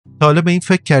تا حالا به این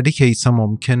فکر کردی که عیسی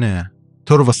ممکنه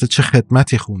تو رو واسه چه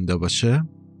خدمتی خونده باشه؟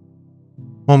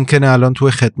 ممکنه الان تو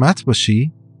خدمت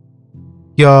باشی؟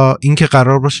 یا اینکه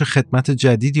قرار باشه خدمت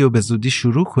جدیدی و بزودی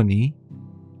شروع کنی؟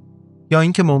 یا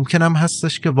اینکه ممکنم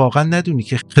هستش که واقعا ندونی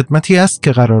که خدمتی هست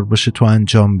که قرار باشه تو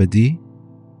انجام بدی؟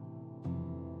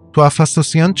 تو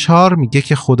افسسیان 4 میگه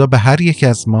که خدا به هر یک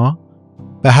از ما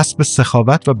به حسب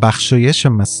سخاوت و بخشایش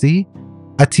مسیح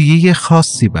عطیه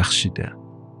خاصی بخشیده.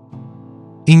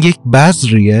 این یک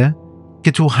بذریه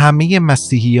که تو همه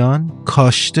مسیحیان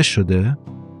کاشته شده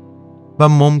و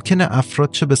ممکنه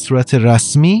افراد چه به صورت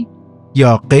رسمی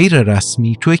یا غیر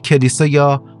رسمی توی کلیسا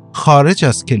یا خارج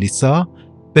از کلیسا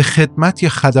به خدمت یا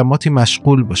خدماتی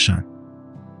مشغول باشن،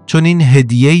 چون این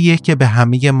هدیه‌ایه که به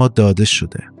همه ما داده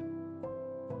شده.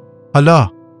 حالا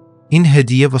این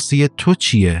هدیه واسه تو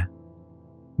چیه؟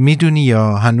 میدونی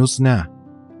یا هنوز نه؟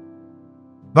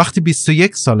 وقتی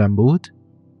 21 سالم بود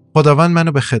خداوند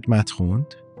منو به خدمت خوند.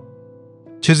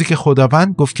 چیزی که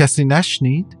خداوند گفت کسی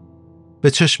نشنید،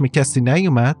 به چشم کسی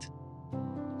نیومد،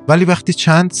 ولی وقتی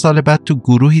چند سال بعد تو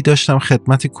گروهی داشتم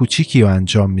خدمت کوچیکی رو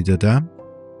انجام میدادم،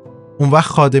 اون وقت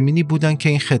خادمینی بودن که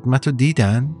این خدمت رو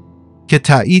دیدن، که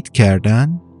تایید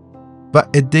کردن و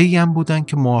عده‌ای هم بودن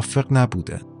که موافق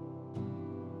نبودن.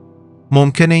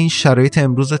 ممکنه این شرایط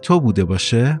امروز تو بوده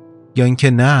باشه یا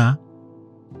اینکه نه،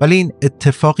 ولی این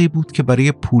اتفاقی بود که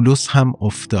برای پولس هم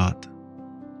افتاد.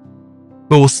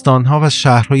 به استانها و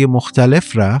شهرهای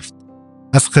مختلف رفت،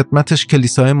 از خدمتش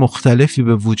کلیساهای مختلفی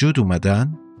به وجود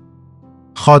اومدن،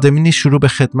 خادمینی شروع به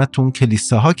خدمت اون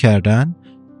کلیساها کردن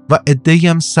و عده‌ای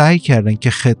هم سعی کردن که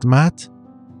خدمت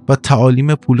و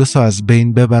تعالیم پولس رو از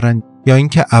بین ببرن یا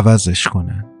اینکه عوضش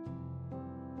کنن.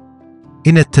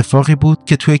 این اتفاقی بود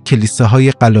که توی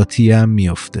کلیساهای غلاطیه هم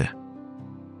میفته.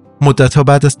 مدت‌ها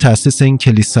بعد از تأسیس این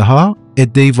کلیساها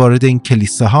عده‌ای وارد این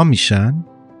کلیساها میشن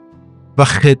و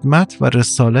خدمت و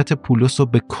رسالت پولس رو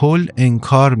به کل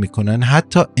انکار میکنن،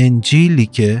 حتی انجیلی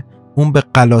که اون به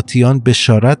غلاطیان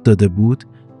بشارت داده بود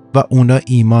و اونا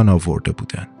ایمان آورده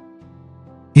بودن.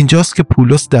 اینجاست که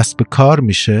پولس دست به کار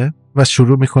میشه و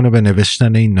شروع میکنه به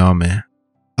نوشتن این نامه.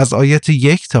 از آیات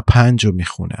 1 تا 5 رو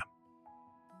میخونم.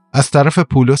 از طرف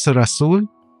پولس رسول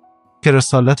که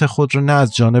رسالت خود رو نه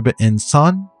از جانب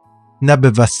انسان نه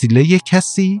به وسیله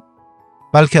کسی،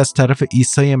 بلکه از طرف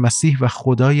عیسی مسیح و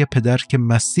خدای پدر که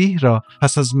مسیح را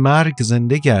پس از مرگ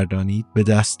زنده گردانید به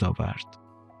دست آورد.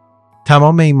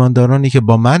 تمام ایماندارانی که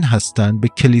با من هستند به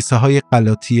کلیساهای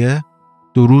غلاطیه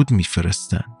درود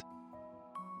میفرستند.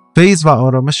 فیض و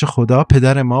آرامش خدا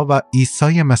پدر ما و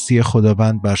عیسی مسیح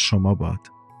خداوند بر شما باد.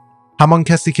 همان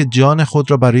کسی که جان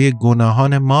خود را برای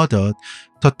گناهان ما داد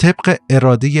تا طبق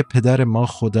اراده پدر ما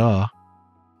خدا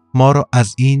ما را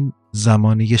از این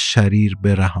زمانه شریر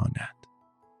برهاند.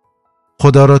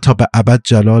 خدا را تا به ابد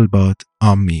جلال باد.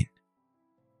 آمین.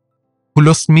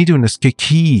 پولس میدونست که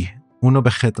کی اونو به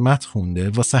خدمت خونده،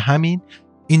 واسه همین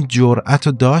این جرأت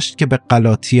رو داشت که به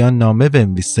غلاطیان نامه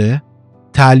بنویسه،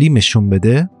 تعلیمشون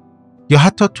بده یا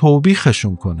حتی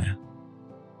توبیخشون کنه.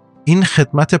 این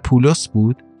خدمت پولس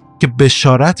بود که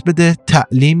بشارت بده،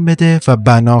 تعلیم بده و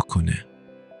بنا کنه.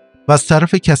 و از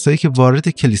طرف کسایی که وارد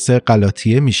کلیسای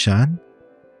غلاطیه میشن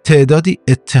تعدادی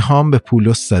اتهام به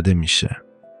پولس زده میشه.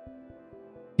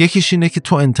 یکیش اینه که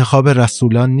تو انتخاب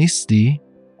رسولان نیستی،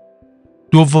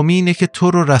 دومی اینه که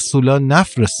تو رو رسولان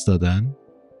نفرستادن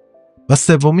و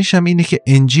سومیش هم اینه که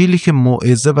انجیلی که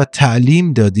موعظه و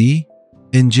تعلیم دادی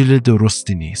انجیل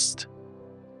درستی نیست.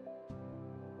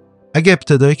 اگه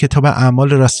ابتدای کتاب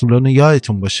اعمال رسولان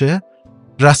یادتون باشه،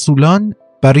 رسولان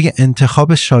برای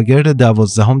انتخاب شاگرد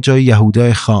 12 جای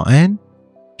یهودای خائن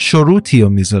شروطی رو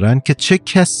میذارن که چه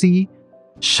کسی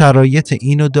شرایط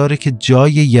اینو داره که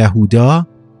جای یهودا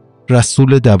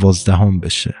رسول 12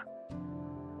 بشه.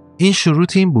 این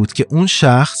شروط این بود که اون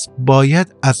شخص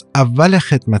باید از اول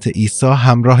خدمت عیسی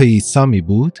همراه عیسی می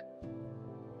بود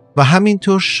و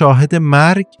همینطور شاهد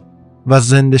مرگ و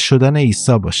زنده شدن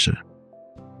عیسی باشه.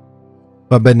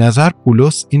 و به نظر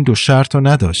پولس این دو شرط رو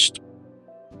نداشت.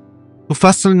 تو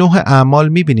فصل 9 اعمال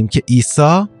می بینیم که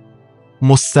عیسی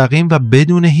مستقیم و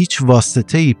بدون هیچ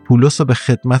واسطه‌ای پولس رو به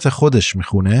خدمت خودش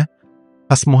میخونه،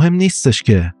 پس مهم نیستش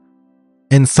که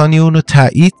انسانی اونو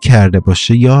تایید کرده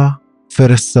باشه یا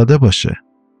فرستاده باشه.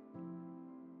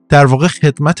 در واقع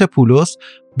خدمت پولس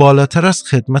بالاتر از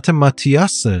خدمت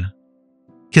ماتیاسه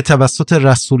که توسط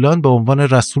رسولان به عنوان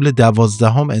رسول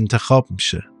 12 انتخاب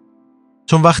میشه.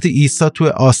 چون وقتی عیسی توی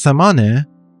آسمانه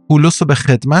پولس رو به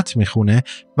خدمت میخونه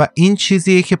و این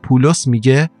چیزیه که پولس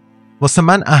میگه واسه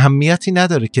من اهمیتی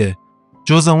نداره که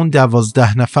جز اون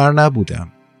 12 نفر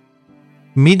نبودم.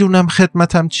 میدونم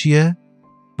خدمتم چیه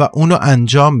و اونو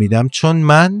انجام میدم، چون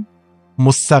من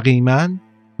مستقیما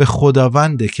به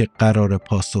خداونده که قرار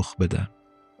پاسخ بدن.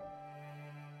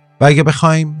 و اگه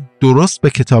بخوایم درست به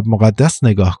کتاب مقدس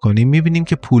نگاه کنیم میبینیم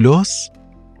که پولس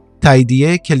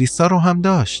تاییدیه کلیسا رو هم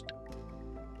داشت.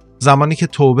 زمانی که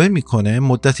توبه میکنه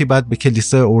مدتی بعد به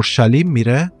کلیسای اورشلیم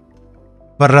میره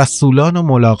و رسولان رو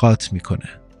ملاقات میکنه.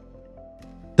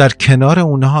 در کنار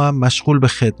اونها هم مشغول به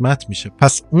خدمت میشه.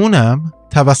 پس اونم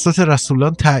توسط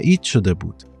رسولان تایید شده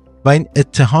بود و این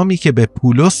اتهامی که به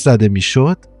پولس زده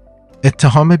میشد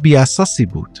اتهام بی‌اساسی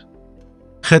بود.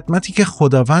 خدمتی که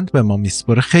خداوند به ما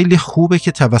میسپاره خیلی خوبه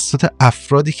که توسط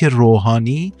افرادی که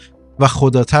روحانی و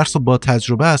خداترس و با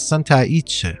تجربه هستن تایید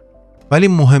شه. ولی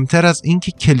مهمتر از این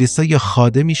که کلیسا یا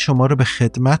خادمی شما رو به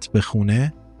خدمت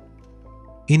بخونه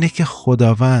اینه که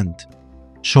خداوند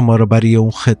شما رو برای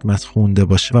اون خدمت خونده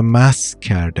باشه و مسح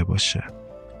کرده باشه.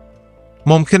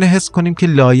 ممکنه حس کنیم که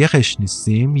لایقش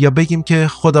نیستیم یا بگیم که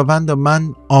خداوند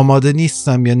من آماده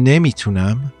نیستم یا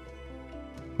نمیتونم،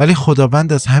 ولی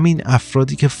خداوند از همین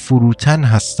افرادی که فروتن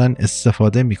هستن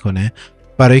استفاده میکنه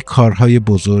برای کارهای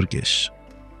بزرگش.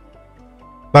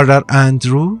 برادر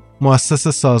اندرو مؤسس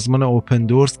سازمان اوپن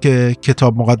دورز که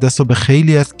کتاب مقدس رو به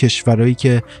خیلی از کشورهایی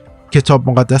که کتاب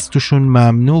مقدس توشون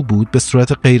ممنوع بود به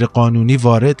صورت غیر قانونی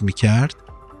وارد میکرد،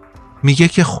 میگه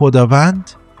که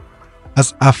خداوند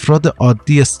از افراد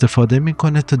عادی استفاده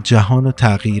میکنه تا جهان رو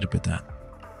تغییر بدن.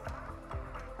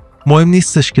 مهم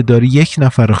نیستش که داری 1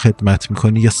 نفر رو خدمت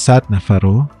میکنی یا 100 نفر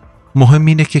رو، مهم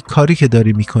اینه که کاری که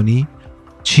داری میکنی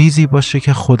چیزی باشه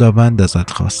که خداوند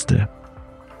ازت خواسته.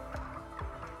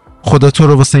 خدا تو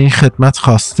رو واسه این خدمت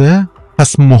خواسته،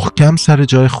 پس محکم سر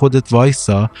جای خودت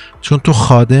وایسا، چون تو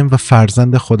خادم و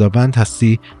فرزند خداوند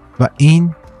هستی و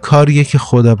این کاریه که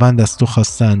خداوند از تو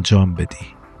خواسته انجام بدی.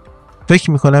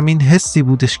 فکر میکنم این حسی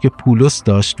بودش که پولس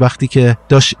داشت وقتی که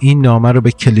داشت این نامه رو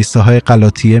به کلیساهای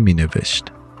غلاطیه مینوشت.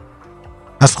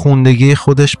 از خوندگی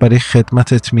خودش برای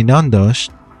خدمت اطمینان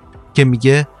داشت که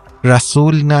میگه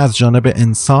رسول نه از جانب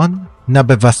انسان نه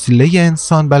به وسیله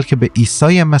انسان بلکه به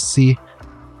عیسی مسیح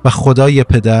و خدای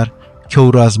پدر که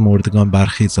او را از مردگان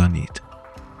برخیزانید.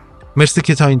 مرسی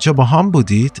که تا اینجا با هم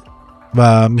بودید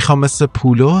و میخوام مثل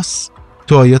پولس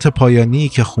تو آیات پایانی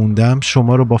که خوندم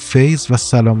شما رو با فیض و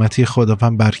سلامتی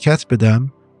خداوند برکت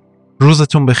بدم.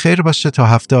 روزتون بخیر باشه تا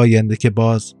هفته آینده که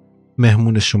باز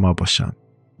مهمون شما باشم.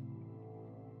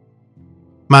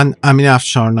 من امین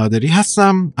افشارنادری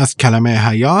هستم از کلمه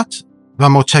حیات و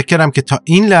متشکرم که تا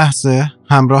این لحظه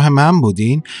همراه من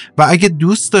بودین و اگه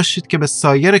دوست داشتید که به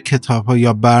سایر کتاب‌ها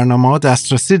یا برنامه‌ها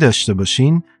دسترسی داشته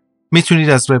باشین میتونید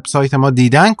از وبسایت ما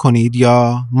دیدن کنید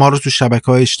یا ما رو تو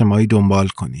شبکه‌های اجتماعی دنبال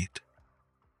کنید.